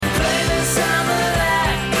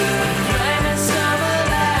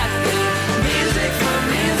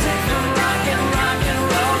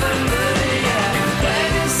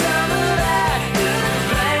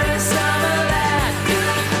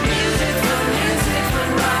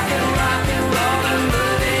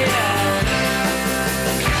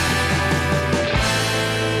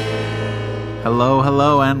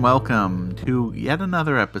Hello, and welcome to yet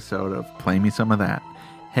another episode of Play Me Some of That.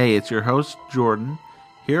 Hey, it's your host, Jordan,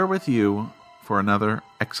 here with you for another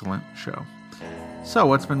excellent show. So,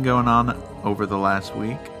 what's been going on over the last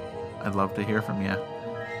week? I'd love to hear from you.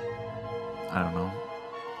 I don't know.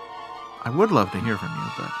 I would love to hear from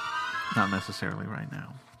you, but not necessarily right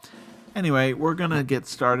now. Anyway, we're going to get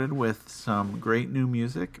started with some great new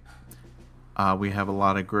music. We have a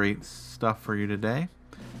lot of great stuff for you today.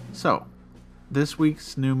 So, this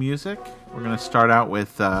week's new music, we're going to start out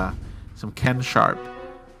with some Ken Sharp.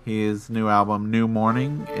 His new album,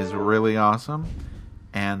 Mourning, is really awesome.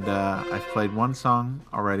 And I've played one song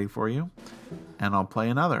already for you, and I'll play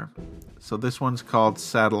another. So this one's called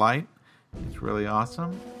Satellite. It's really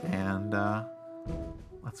awesome, and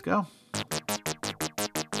let's go.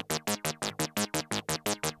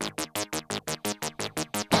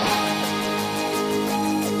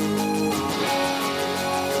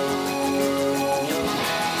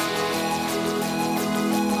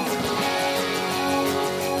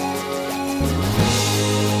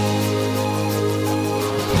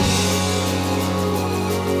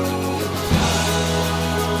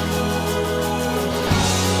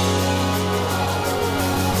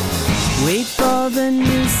 Wait for the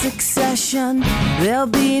new succession, there'll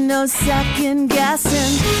be no second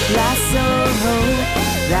guessing. Lasso of hope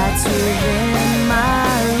that's within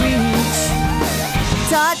my reach.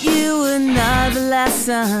 Taught you another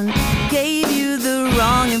lesson, gave you the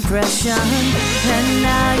wrong impression, and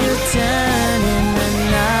now you're turning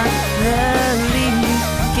another leaf,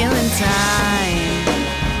 killing time.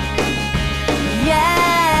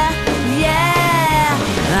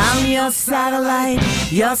 I'm your satellite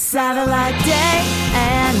day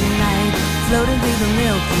and night, floating through the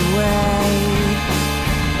Milky Way.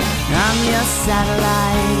 I'm your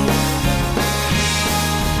satellite,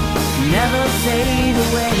 never fade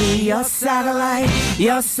away. Your satellite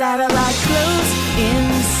close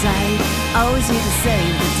in sight, always here to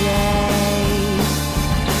save the day.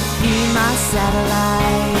 Be my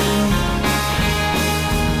satellite,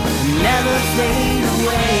 never fade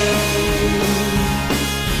away.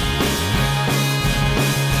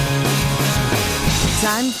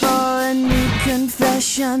 Time for a new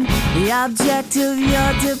confession, the object of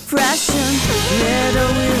your depression.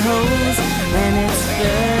 Riddle with holes, and it's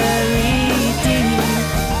very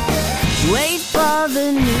deep. Wait for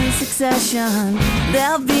the new succession,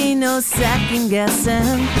 there'll be no second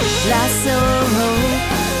guessing. Lasso of hope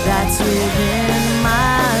that's within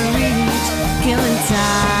my reach, killing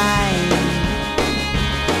time.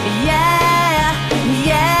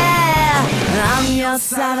 I'm your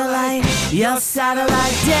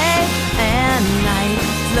satellite day and night,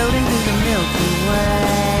 floating through the Milky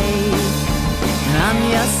Way. I'm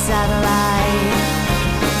your satellite,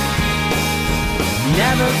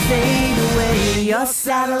 never fade away. Your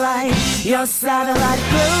satellite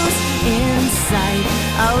close in sight,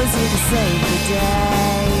 always here to save the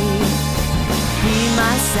day. Be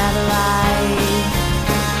my satellite,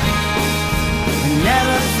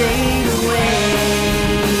 never fade away.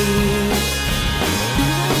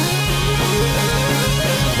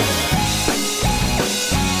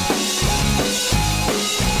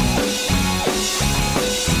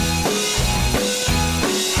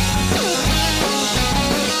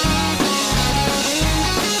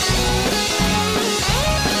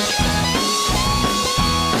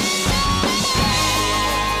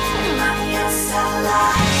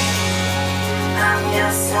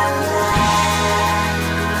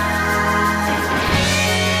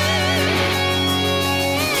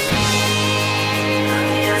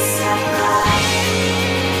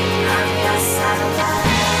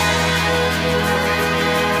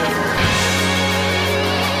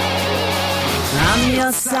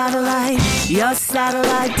 Your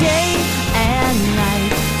satellite day and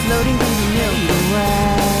night, floating through the Milky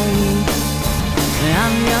Way.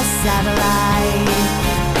 I'm your satellite,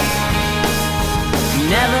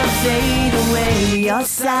 never fade away. Your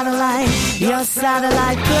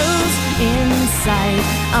satellite close in sight,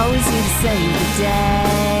 always here to save the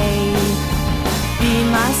day. Be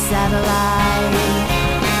my satellite,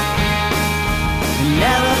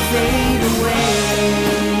 never fade away.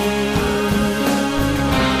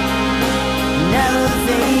 Never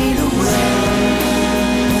fade away. Never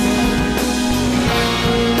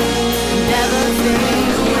fade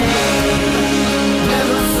away.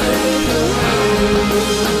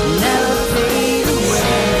 Never fade away. Never fade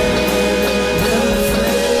away.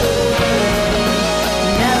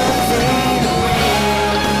 Never fade away.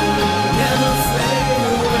 Never fade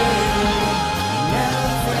away.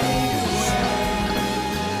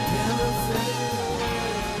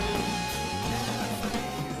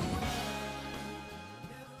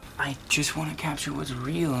 just want to capture what's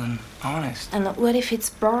real and honest. And what if it's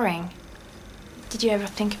boring? Did you ever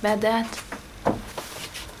think about that?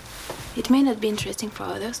 It may not be interesting for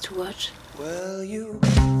others to watch. Well, you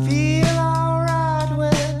feel alright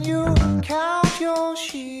when you count your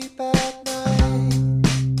sheep at night.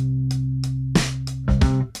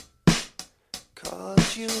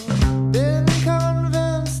 'Cause you've been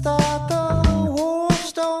convinced that the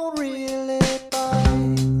wolves don't really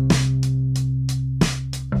bite.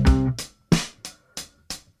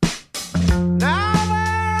 Now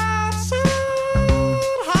they're outside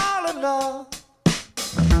howling up,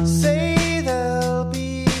 say they'll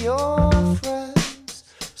be your friends.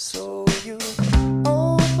 So you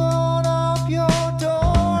open up your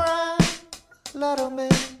door and let them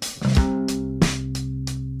in.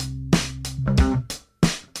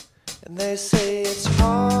 And they say it's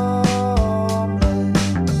harmless,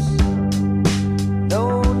 no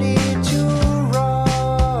need to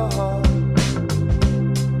run.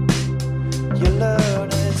 You learn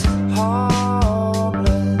it's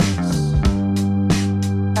harmless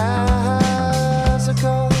as a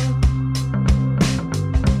gun.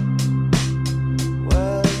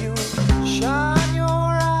 Well, you shine your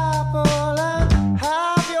apple and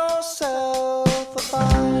have yourself a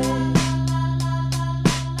bite.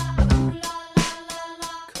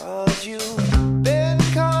 'Cause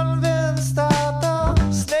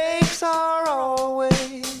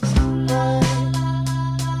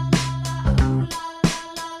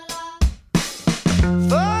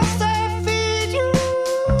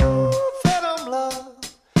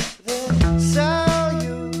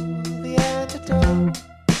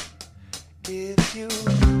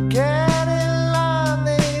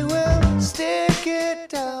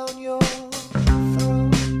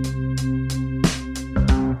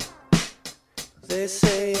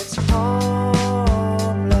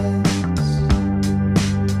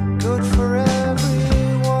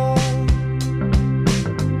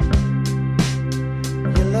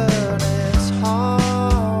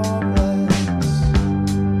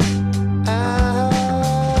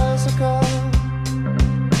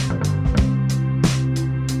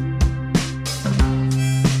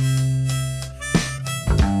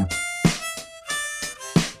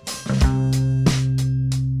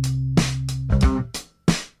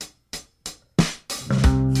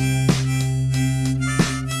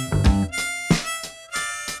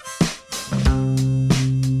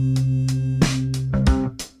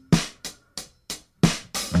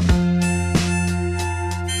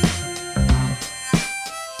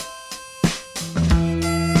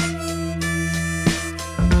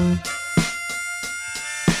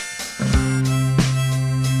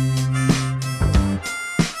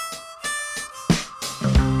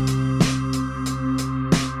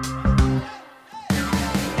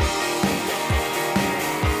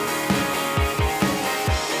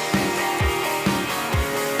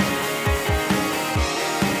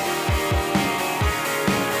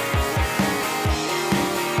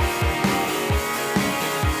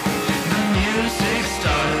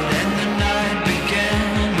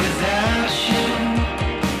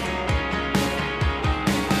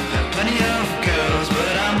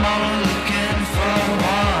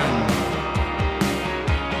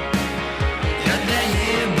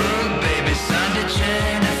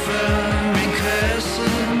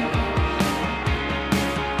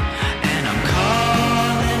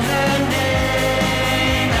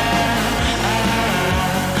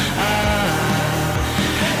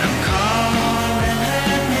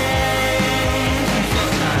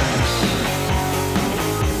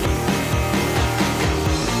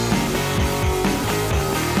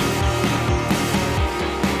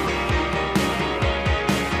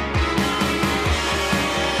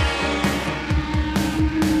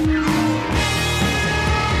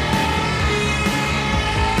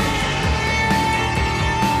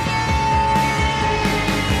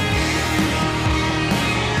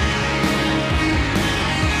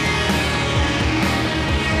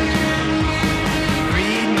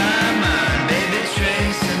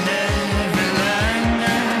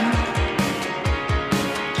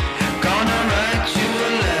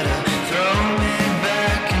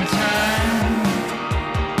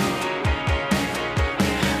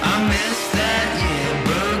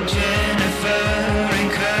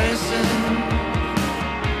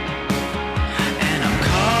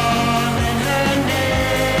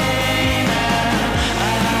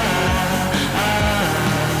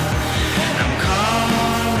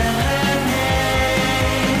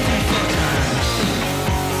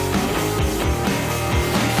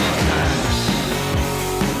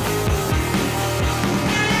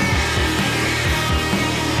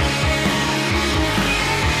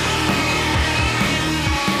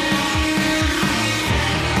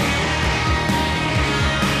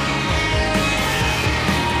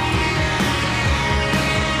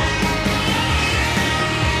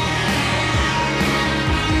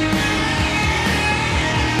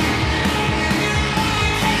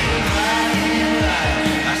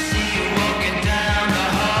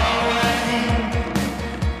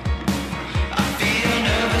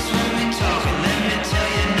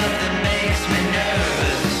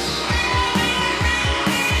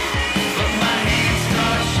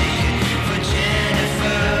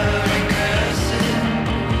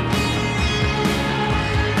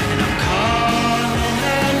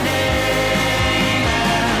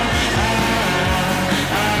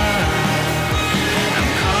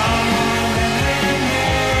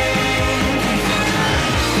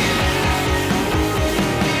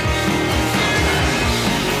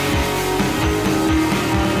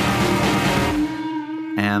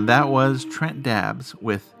that was Trent Dabbs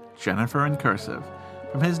with Jennifer and Cursive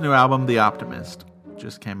from his new album, The Optimist,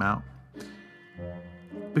 just came out.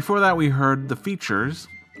 Before that, we heard The Features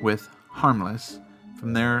with Harmless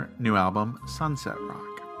from their new album, Sunset Rock.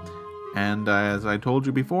 And as I told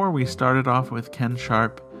you before, we started off with Ken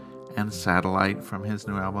Sharp and Satellite from his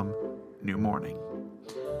new album, New Mourning.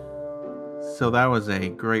 So that was a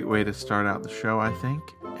great way to start out the show, I think,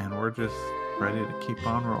 and we're just ready to keep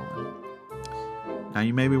on rolling. Now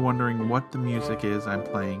you may be wondering what the music is I'm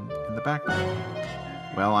playing in the background.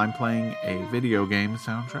 Well, I'm playing a video game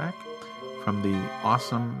soundtrack from the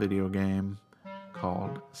awesome video game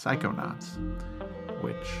called Psychonauts,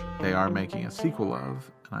 which they are making a sequel of,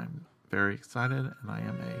 and I'm very excited, and I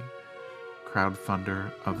am a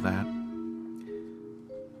crowdfunder of that.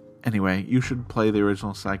 Anyway, you should play the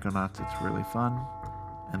original Psychonauts, it's really fun,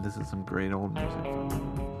 and this is some great old music from them.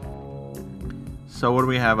 So what do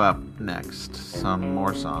we have up next? Some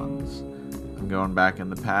more songs. I'm going back in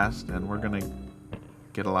the past, and we're going to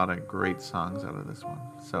get a lot of great songs out of this one.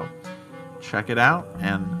 So check it out,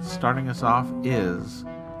 and starting us off is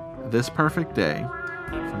This Perfect Day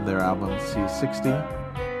from their album C60.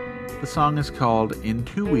 The song is called In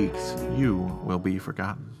 2 Weeks You Will Be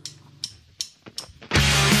Forgotten.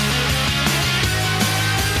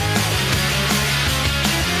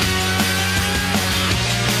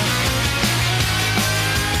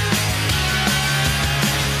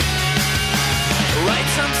 Write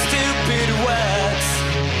some stupid words,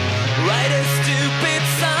 write a stupid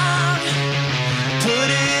song, put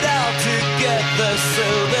it all together so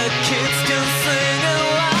the kids can sing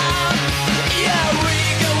along. Yeah,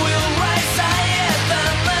 Riga will rise higher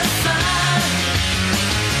than the sun.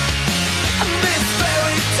 This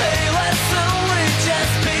fairy tale has only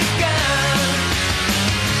just begun.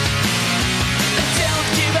 Don't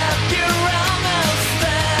give up your almost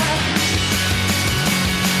there.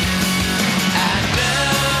 I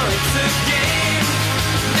know it's a game,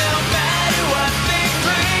 no matter what they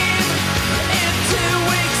claim. In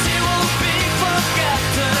 2 weeks you will be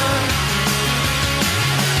forgotten.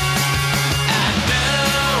 I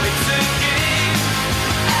know it's a game,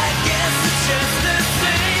 I guess it's just the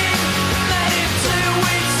same. That in 2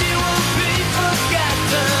 weeks you will be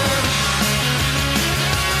forgotten.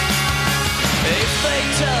 If they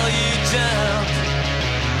tell you jump,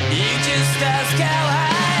 you just ask how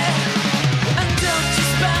high. And don't you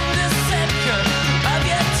spend a second of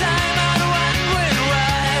your time on wondering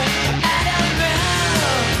why. I don't know.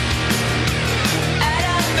 I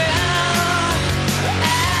don't know.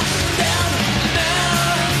 I don't know.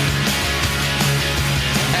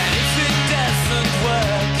 And if it doesn't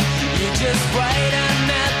work, you just write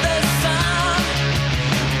another song.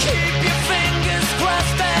 Keep your fingers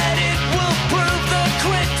crossed that it will prove the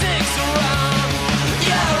critics wrong.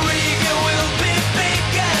 Your ego will be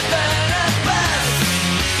bigger than a bus.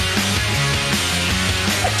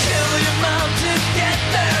 Kill your mom to get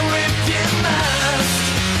there if you must.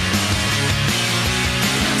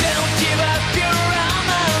 Don't give up, you're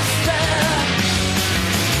almost there.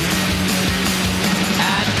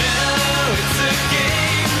 I know it's a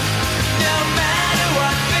game, no matter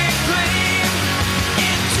what they claim.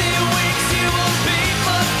 In 2 weeks you will be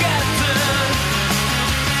forgotten.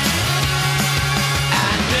 I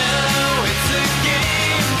know it's a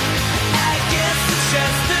game, I guess it's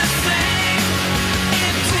just the same.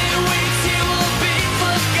 In 2 weeks you will be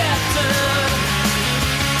forgotten.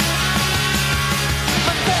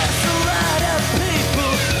 But there's a lot of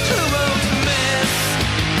people who won't miss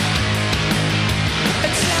a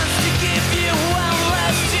chance to give you one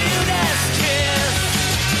last Judas kiss.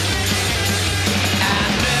 I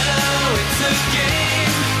know it's a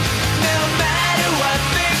game, no matter what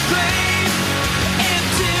they claim. In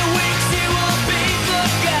 2 weeks you will be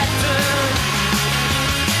forgotten.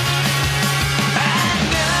 I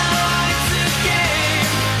know it's a game,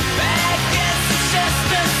 I guess it's just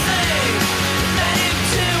the same. That in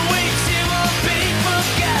 2 weeks you will be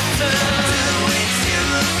forgotten. 2 weeks you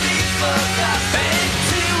will be forgotten. In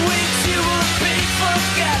 2 weeks you will be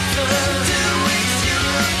forgotten. 2 weeks you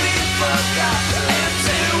will be forgotten. In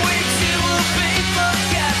 2 weeks you will be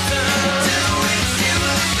forgotten. 2 weeks you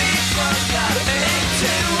will be forgotten. In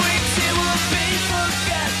 2 weeks you will be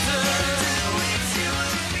forgotten. 2 weeks you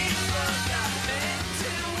will be forgotten. In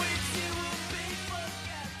 2 weeks you will be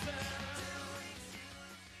forgotten.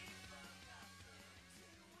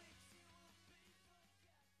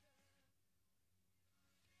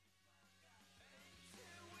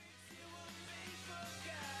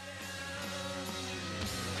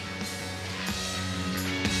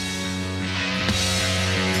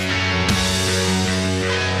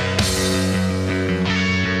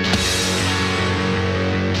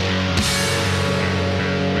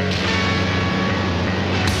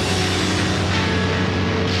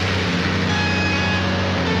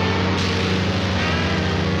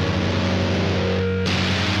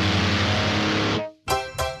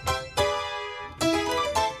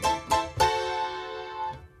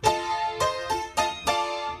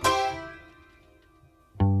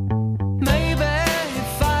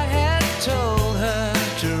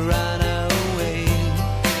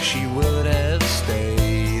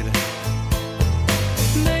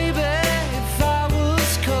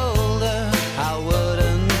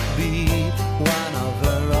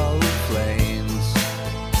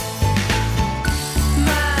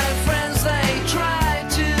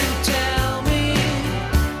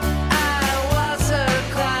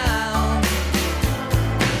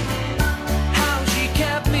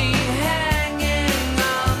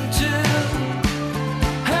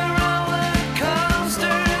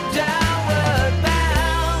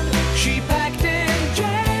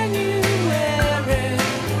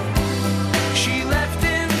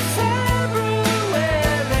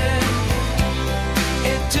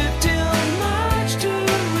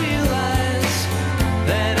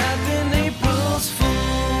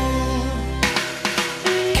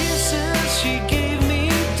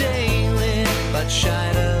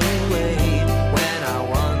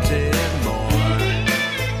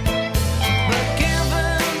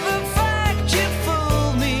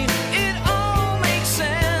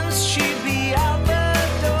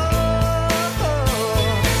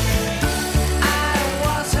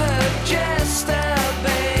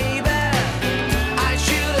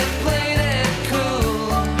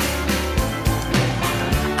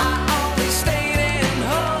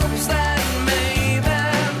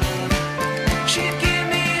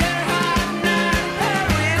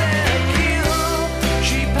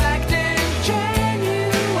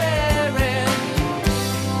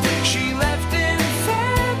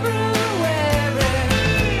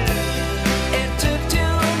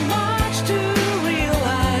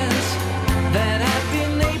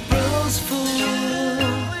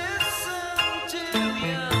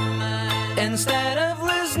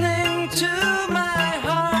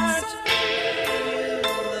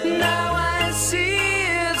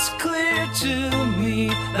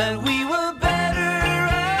 that we were better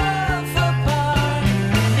off apart.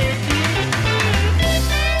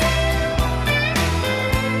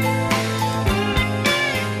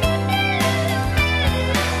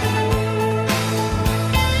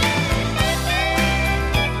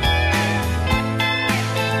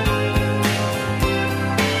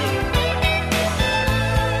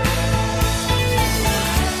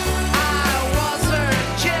 I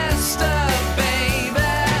wasn't just a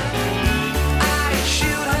baby. I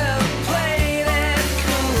should have played it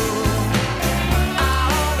cool. I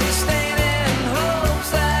only stayed in hopes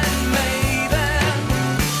that maybe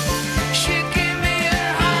she'd give me her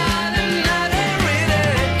heart and not her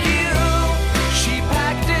ridicule. She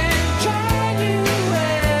packed in January.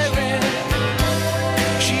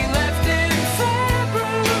 She left in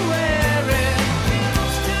February.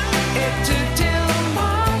 It took till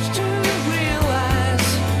March to realize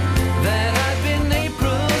that I'd been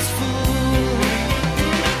April's fool.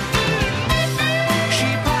 She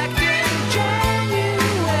packed in January.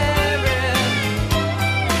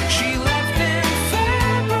 She left in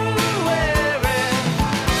February.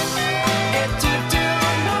 It took till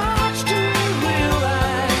March to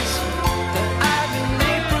realize that I'd been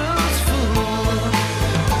April's fool.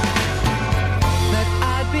 That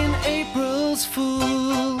I'd been April's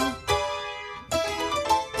fool.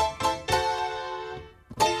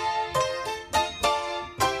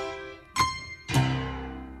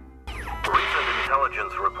 Recent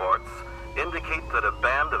intelligence reports indicate that a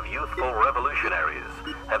band of youthful revolutionaries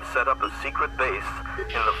have set up a secret base in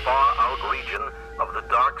the far-out region of the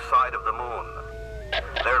dark side of the moon.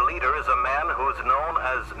 Their leader is a man who is known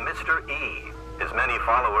as Mr. E. His many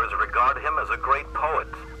followers regard him as a great poet,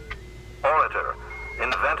 orator,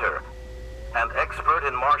 inventor, and expert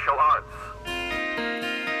in martial arts.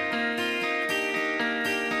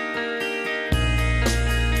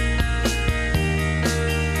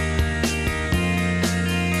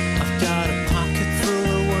 I've got a pocket full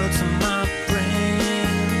of words in my brain.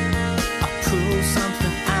 I pull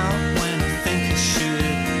something out when I think I should.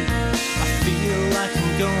 I feel like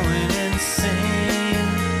I'm going insane.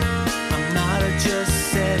 I'm not a just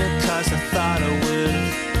said it 'cause I thought I would.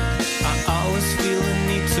 I always feel the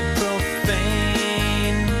need to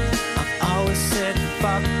profane. I've always said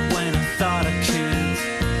fuck when I thought I could.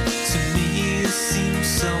 To me it seems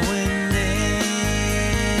so inane.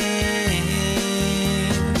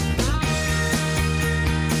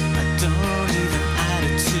 I don't need an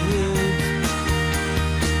attitude.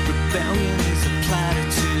 Rebellion is a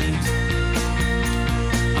platitude.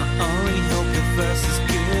 I only hope the verse is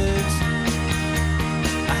good.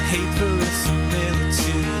 I hate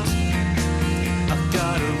verisimilitude. I've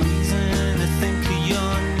got a reason to think of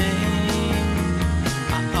your name.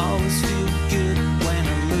 I always feel good when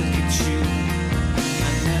I look at you.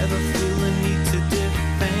 I never feel the need to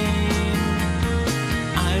defame.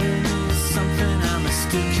 Irony is something I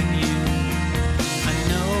mistook in you. I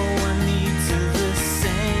know our needs are the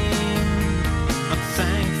same. I'm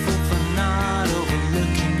thankful for not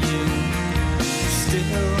overlooking you.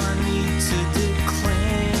 Still I need to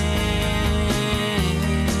declaim.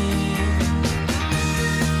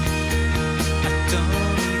 I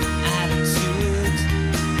don't need an attitude.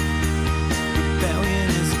 Rebellion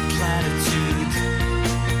is a platitude.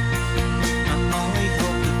 I only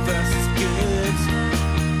hope the verse is good.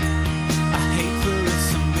 I hate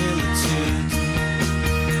verisimilitude.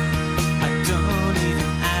 I don't need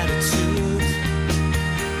an attitude.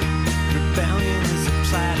 Rebellion is a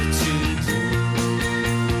platitude.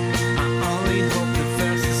 I only hope the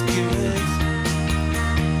verse is good.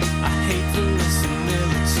 I hate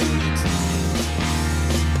verisimilitude.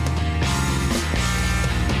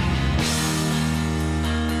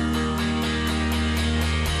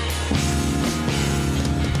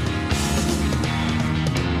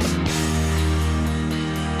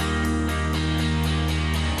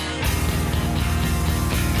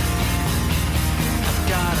 I've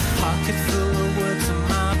got a pocket full of words in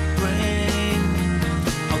my brain.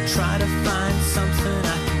 I'll try to find something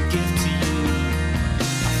I can give to you.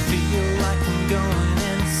 I feel like I'm going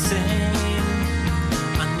insane.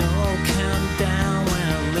 I know I'll count down when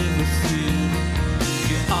I live with you.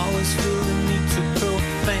 You always feel the need to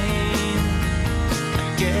profane. I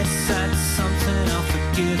guess that's something I'll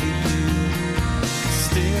forgive you.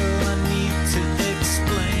 Still I need to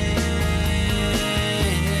explain.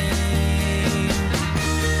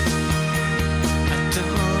 I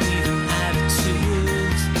don't need an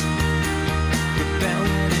attitude.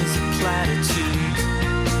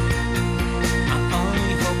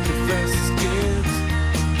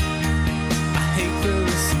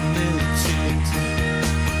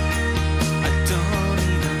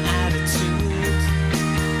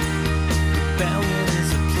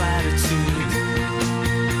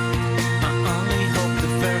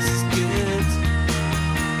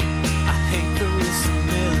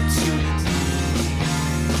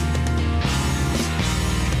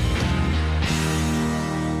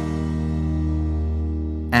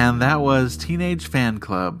 And that was Teenage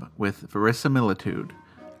Fanclub with Verisimilitude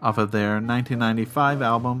off of their 1995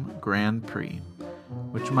 album Grand Prix,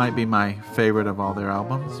 which might be my favorite of all their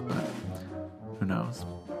albums, but who knows.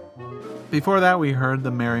 Before that, we heard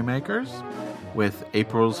the Merrymakers with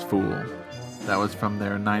April's Fool. That was from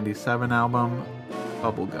their 97 album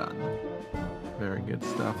Bubblegun. Very good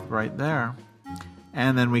stuff right there.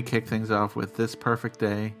 And then we kick things off with This Perfect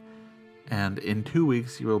Day and In 2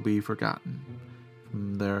 Weeks You Will Be Forgotten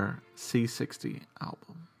from their C60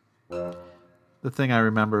 album. The thing I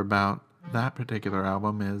remember about that particular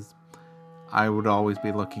album is I would always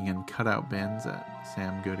be looking in cutout bins at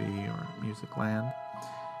Sam Goody or Musicland.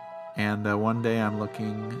 And one day I'm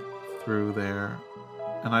looking through there,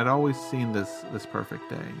 and I'd always seen this Perfect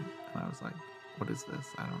Day. And I was like, what is this?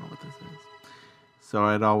 I don't know what this is. So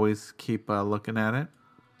I'd always keep looking at it.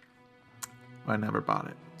 I never bought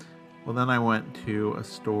it. Well, then I went to a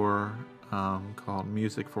store called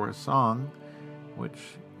Music for a Song, which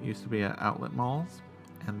used to be at outlet malls,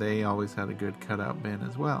 and they always had a good cutout bin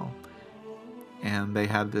as well. And they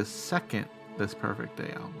had this Perfect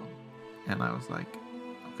Day album, and I was like,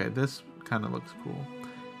 okay, this kind of looks cool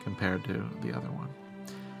compared to the other one.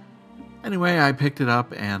 Anyway, I picked it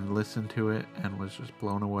up and listened to it and was just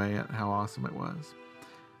blown away at how awesome it was.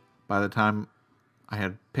 By the time I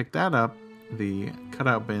had picked that up, the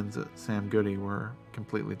cutout bins at Sam Goody were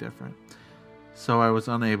completely different. So I was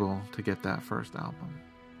unable to get that first album.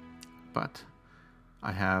 But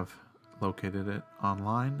I have located it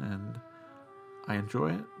online and I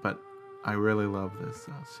enjoy it, but I really love this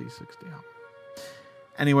C60 album.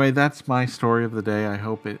 Anyway, that's my story of the day. I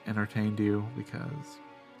hope it entertained you, because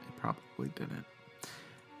it probably didn't.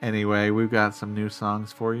 Anyway, we've got some new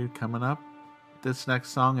songs for you coming up. This next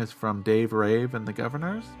song is from Dave Rave and the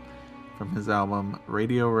Governors from his album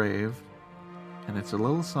Radio Rave, and it's a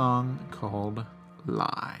little song called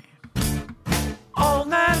Lie. All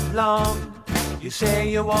night long, you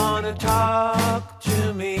say you want to talk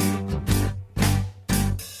to me.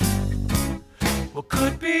 What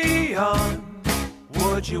could be on?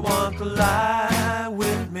 Would you want to lie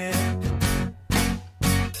with me?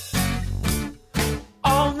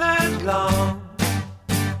 All night long,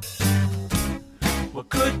 what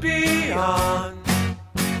could be on?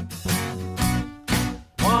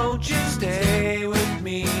 Won't you stay with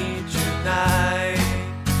me tonight?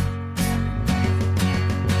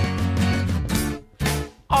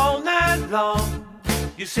 All night long,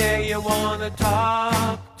 you say you want to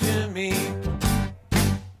talk to me.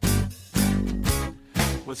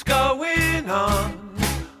 What's going on?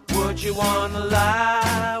 Would you want to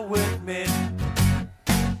lie with me?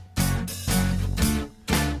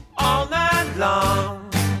 All night long,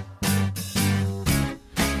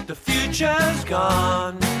 the future's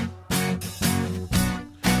gone.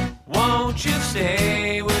 Won't you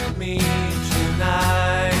stay with me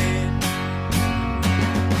tonight?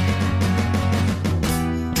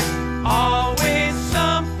 Always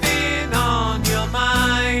something on your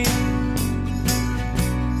mind.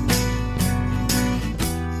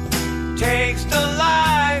 Takes the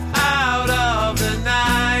life out of the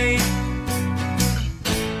night.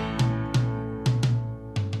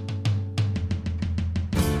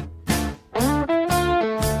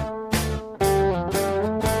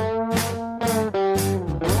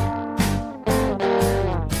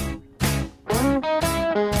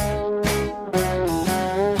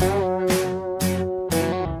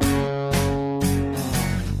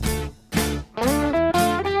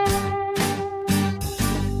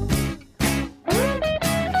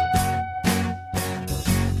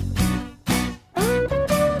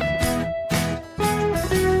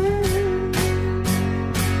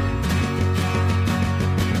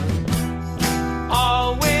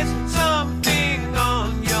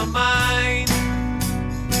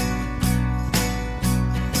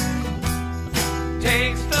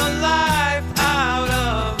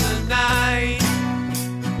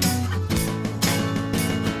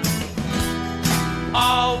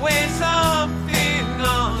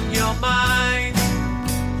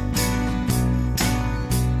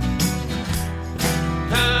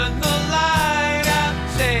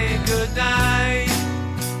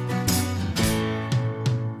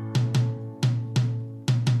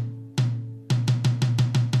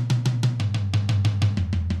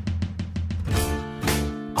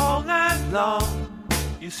 Long,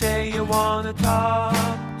 you say you want to talk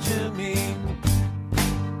to me.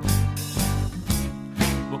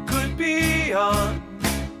 What could be on?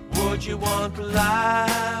 Would you want to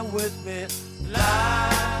lie with me?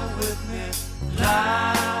 Lie with me,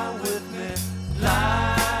 lie with me,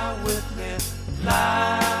 lie with me,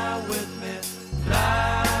 lie with me,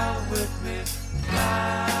 lie with me,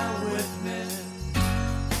 lie.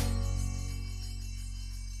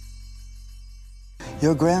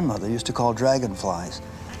 Your grandmother used to call dragonflies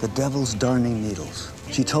the devil's darning needles.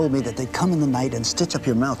 She told me that they come in the night and stitch up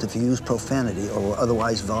your mouth if you use profanity or were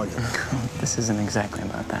otherwise voluble. This isn't exactly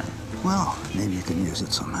about that. Well, maybe you can use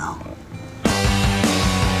it somehow.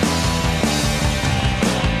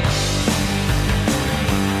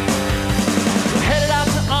 Headed out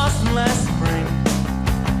to Austin last spring.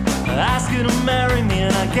 I asked her to marry me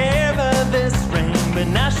and I gave her this ring. But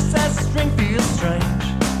now she says the string feels strange.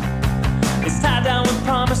 It's tied down with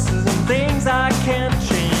promises and things I can't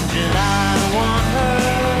change. And I want her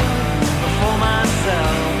for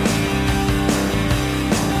myself.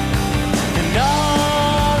 And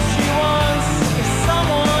all she wants is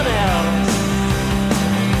someone else.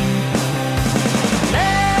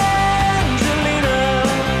 Angelina,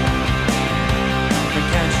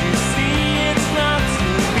 can't you see it's not to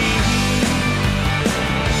be?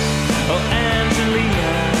 Oh, Angelina.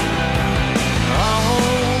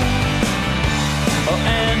 Oh,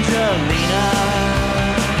 Angelina.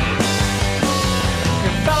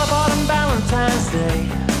 It fell apart on Valentine's Day.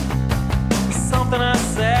 Something I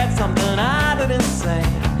said, something I didn't say.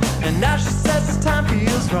 And now she says this time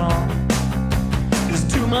feels wrong. There's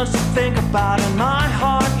too much to think about and my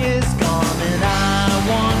heart is gone. And I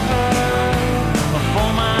want her for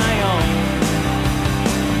my own.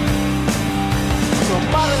 So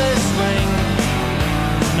bottle this ring,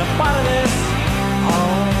 now bottle this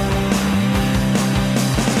home.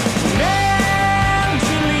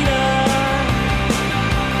 Angelina,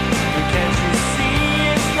 can't you see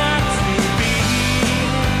it's not to be?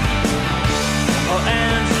 Oh,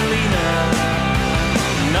 Angelina,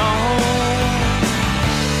 no.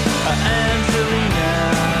 Angelina,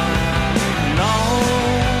 no.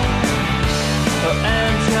 Oh,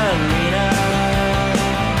 Angelina.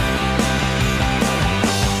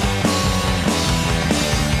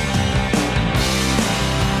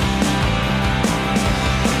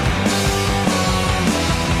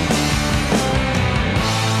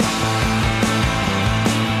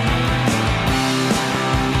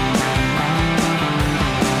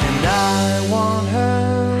 And I want her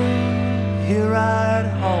here at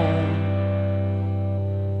home.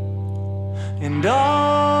 And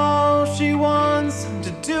all she wants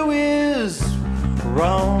to do is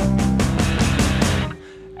roam.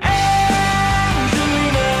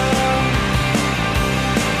 Angelina,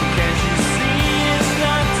 can't you see it's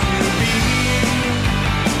not to be?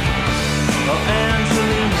 Oh,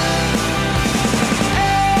 Angelina.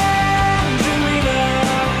 Angelina,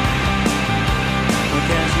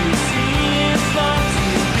 can't you see it's not to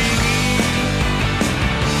be?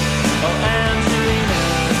 Oh, Angelina.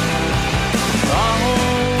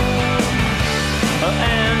 Oh,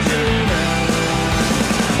 Angelina.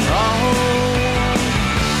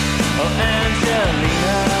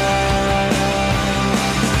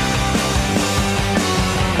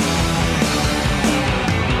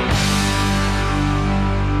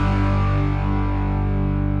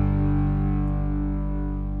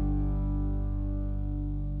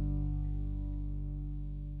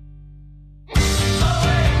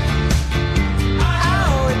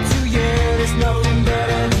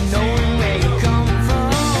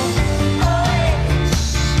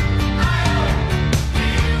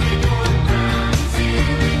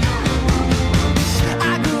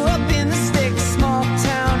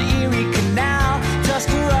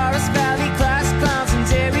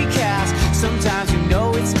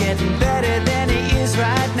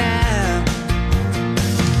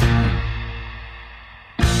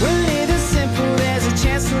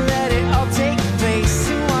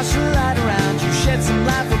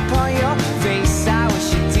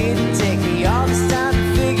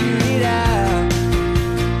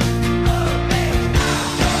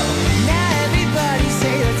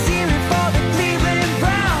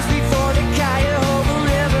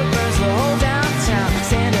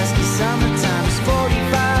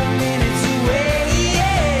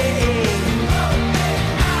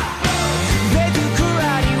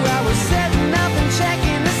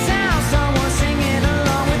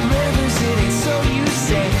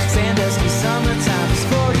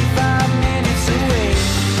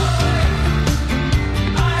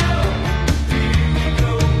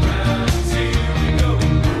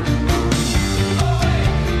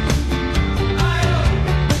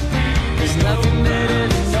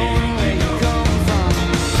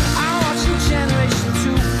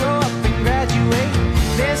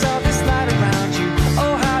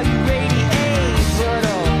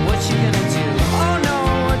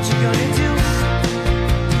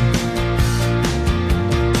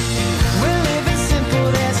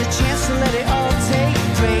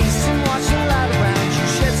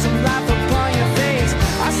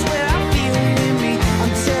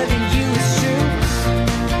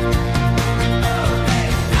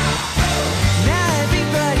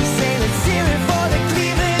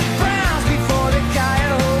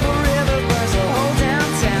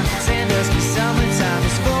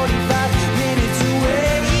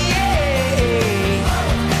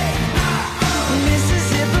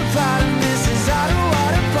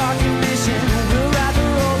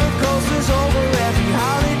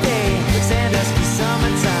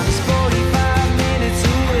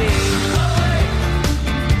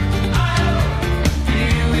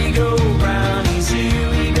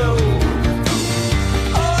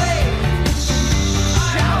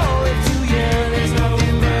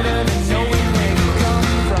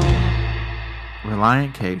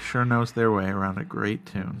 Relient K sure knows their way around a great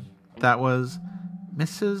tune. That was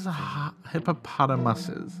Mrs.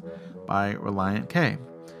 Hippopotamuses by Relient K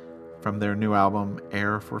from their new album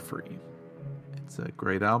Air for Free. It's a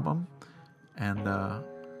great album and a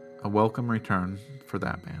welcome return for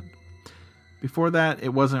that band. Before that,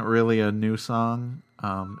 it wasn't really a new song.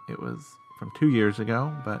 It was from 2 years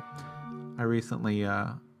ago, but I recently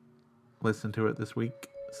listened to it this week,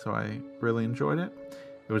 so I really enjoyed it.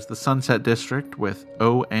 It was the Sunset District with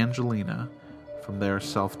Oh Angelina from their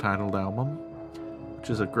self-titled album, which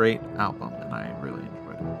is a great album, and I really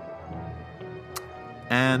enjoyed it.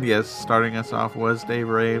 And yes, starting us off was Dave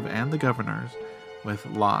Rave and the Governors with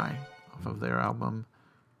Lie off of their album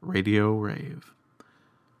Radio Rave.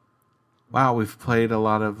 Wow, we've played a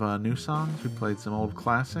lot of new songs. We played some old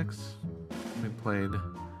classics. We played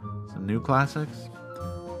some new classics,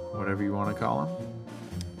 whatever you want to call them.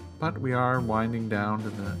 But we are winding down to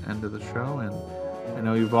the end of the show, and I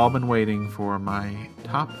know you've all been waiting for my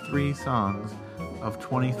top 3 songs of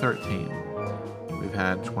 2013. We've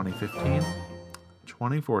had 2015,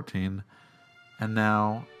 2014, and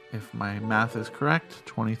now, if my math is correct,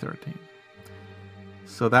 2013.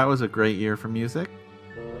 So that was a great year for music,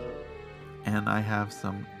 and I have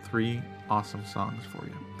some 3 awesome songs for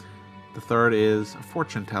you. The third is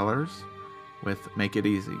Fortunetellers with Make It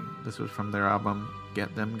Easy. This was from their album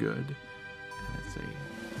Get Them Good, and it's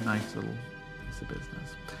a nice little piece of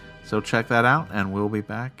business. So check that out, and we'll be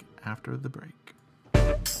back after the break.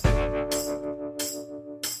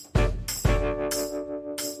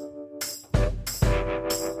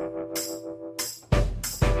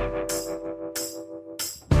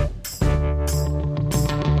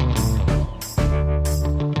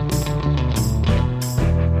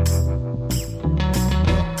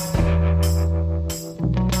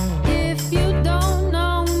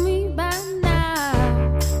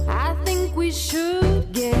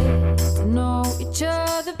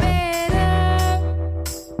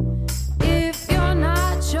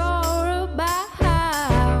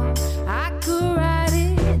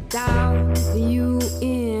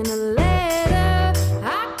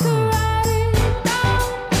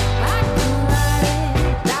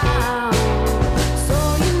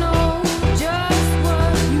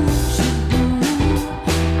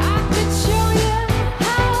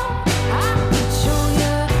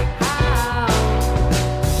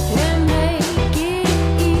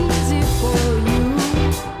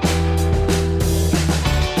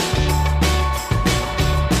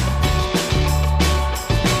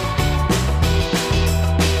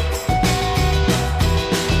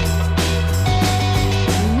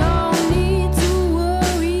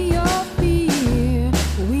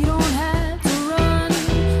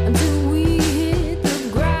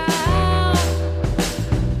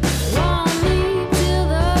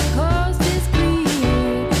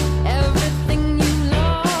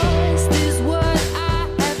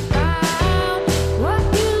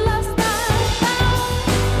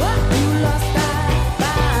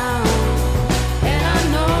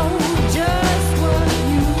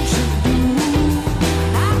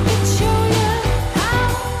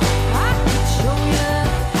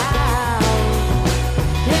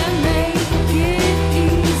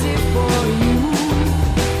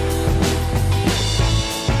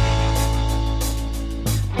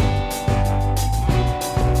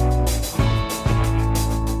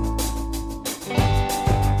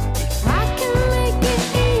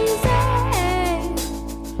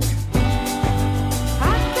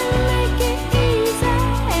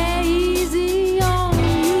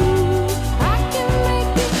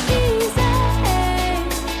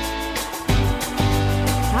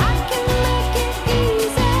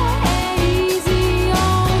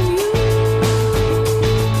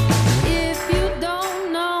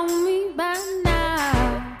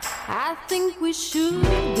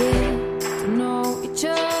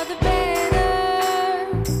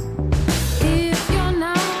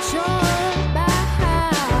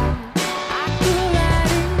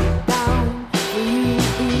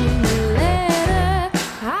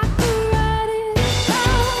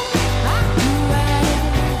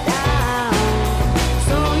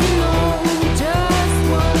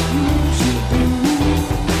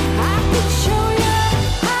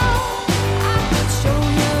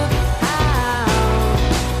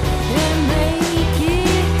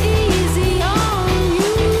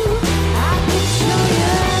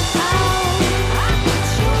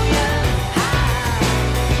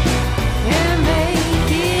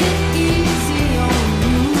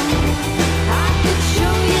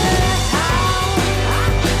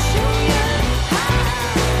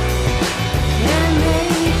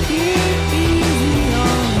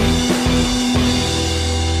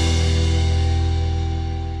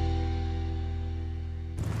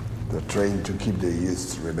 They're trained to keep the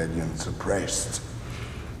youth's rebellion suppressed.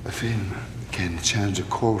 A film can change the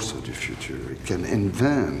course of the future. It can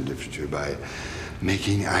invent the future by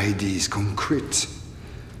making ideas concrete.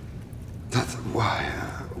 That's why,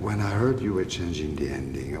 when I heard you were changing the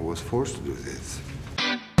ending, I was forced to do this.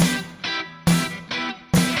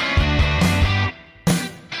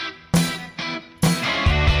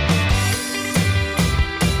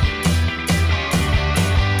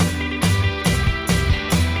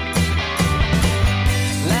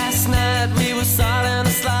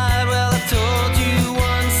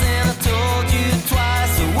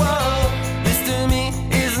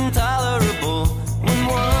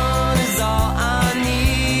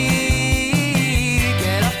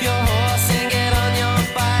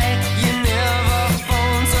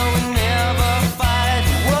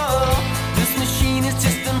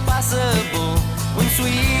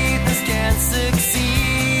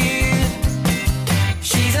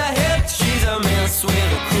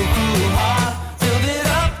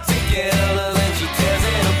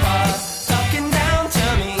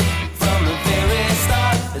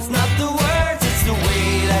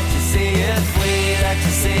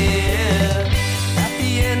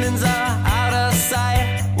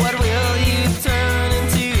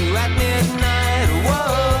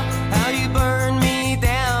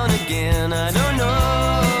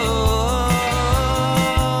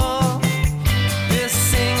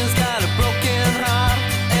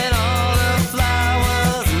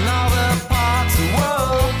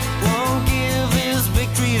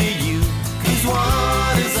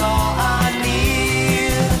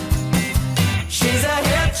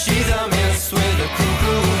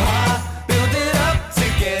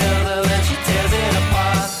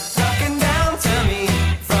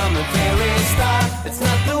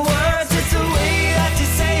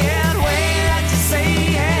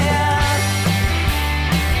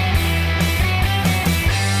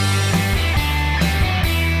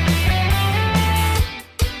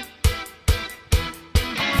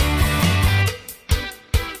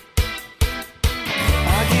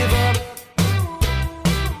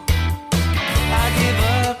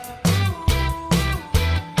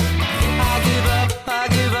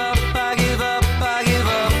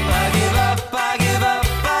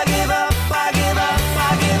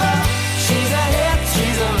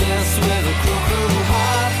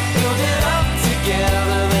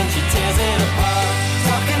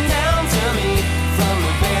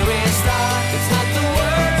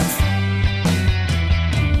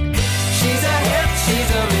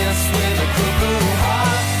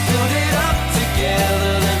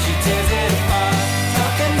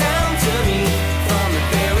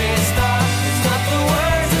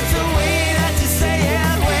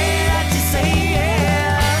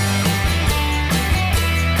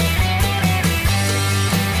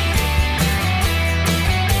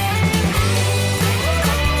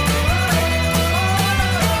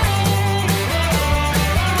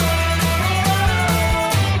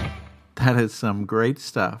 That is some great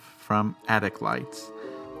stuff from Attic Lights.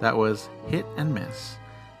 That was Hit and Miss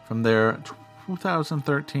from their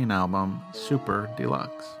 2013 album, Super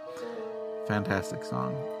Deluxe. Fantastic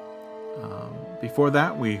song. Before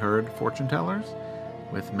that, we heard Fortunetellers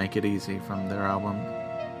with Make It Easy from their album,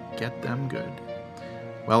 Get Them Good.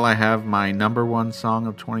 Well, I have my number one song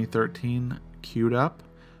of 2013 queued up,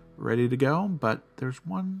 ready to go, but there's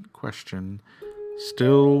one question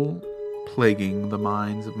still plaguing the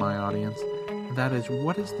minds of my audience, and that is,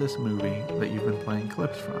 what is this movie that you've been playing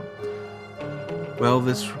clips from? Well,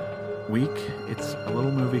 this week, it's a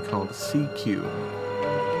little movie called CQ.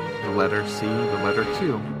 The letter C, the letter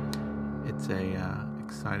Q. It's a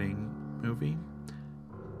exciting movie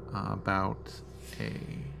about a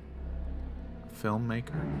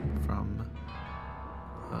filmmaker from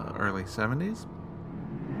the early 70s,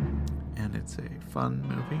 and it's a fun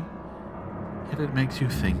movie, yet it makes you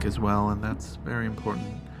think as well, and that's very important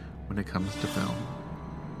when it comes to film.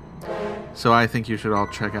 So I think you should all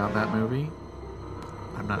check out that movie.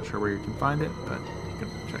 I'm not sure where you can find it, but you can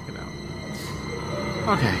check it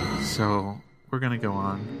out. Okay, so we're going to go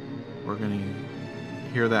on. We're going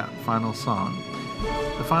to hear that final song.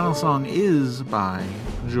 The final song is by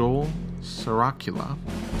Joel Sarakula,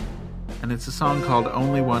 and it's a song called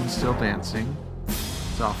Only One Still Dancing.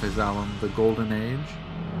 It's off his album The Golden Age,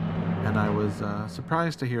 and I was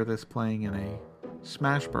surprised to hear this playing in a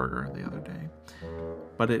Smash Burger the other day,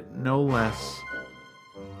 but it no less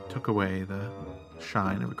took away the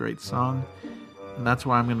shine of a great song, and that's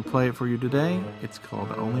why I'm going to play it for you today. It's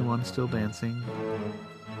called Only One Still Dancing.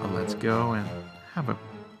 Let's go and have an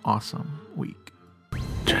awesome week.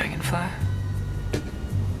 Dragonfly?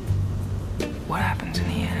 What happens in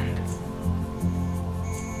the end?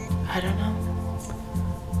 I don't know.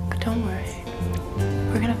 But don't worry.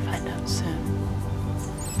 We're gonna find out soon.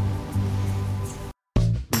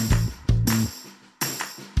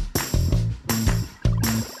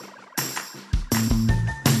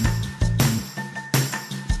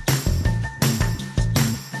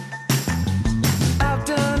 I've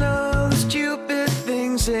done all the stupid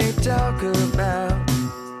things they talk about.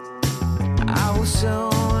 I was so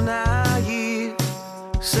naive,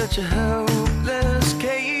 such a hurry.